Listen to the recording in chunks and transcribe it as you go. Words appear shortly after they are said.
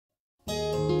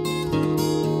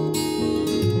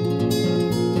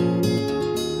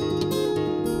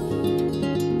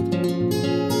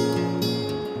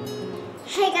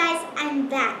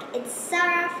back. It's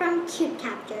Sarah from Cute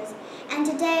Captors, and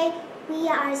today we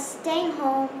are staying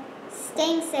home,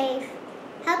 staying safe,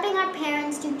 helping our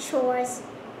parents do chores,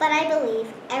 but I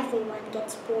believe everyone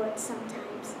gets bored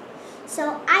sometimes.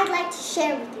 So I'd like to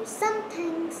share with you some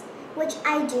things which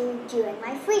I do during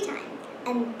my free time,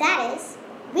 and that is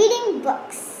reading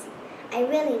books. I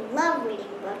really love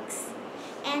reading books,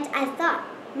 and I thought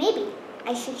maybe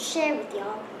I should share with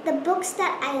y'all the books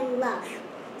that I love.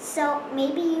 So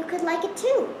maybe you could like it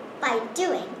too by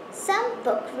doing some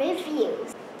book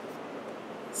reviews.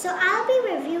 So I'll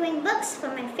be reviewing books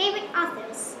from my favorite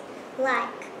authors like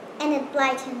Enid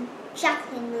Blyton,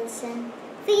 Jacqueline Wilson,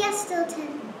 Thea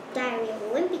Stilton, Diary of a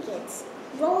Wimpy Kid,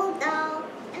 Roald Dahl,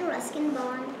 and Ruskin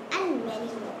Bond, and many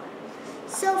more.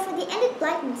 So for the Enid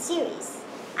Blyton series,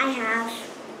 I have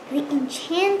the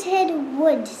Enchanted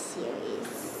Wood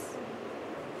series.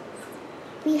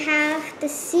 We have the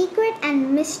Secret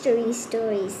and Mystery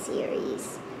Stories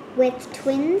series with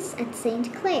Twins at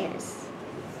St. Clair's.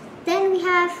 Then we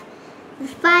have the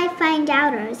Five Find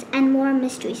Outers and more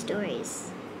mystery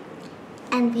stories.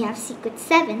 And we have Secret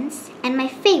Sevens and my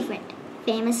favorite,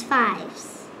 Famous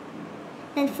Fives.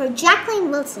 Then for Jacqueline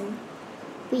Wilson,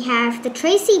 we have the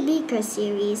Tracy Beaker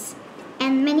series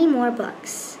and many more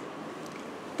books.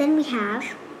 Then we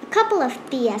have a couple of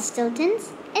Thea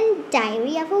Stiltons and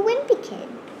Diary of a Wimpy Kid.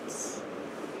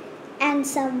 And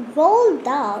some Roald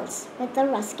Dahls with the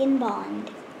Ruskin Bond.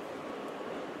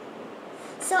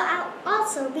 So I'll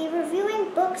also be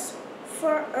reviewing books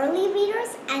for early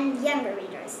readers and younger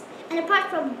readers. And apart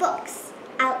from books,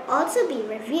 I'll also be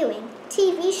reviewing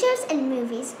TV shows and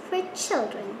movies for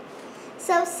children.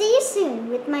 So see you soon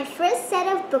with my first set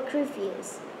of book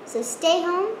reviews. So stay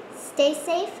home, stay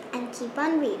safe, and keep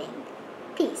on reading.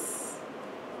 Peace.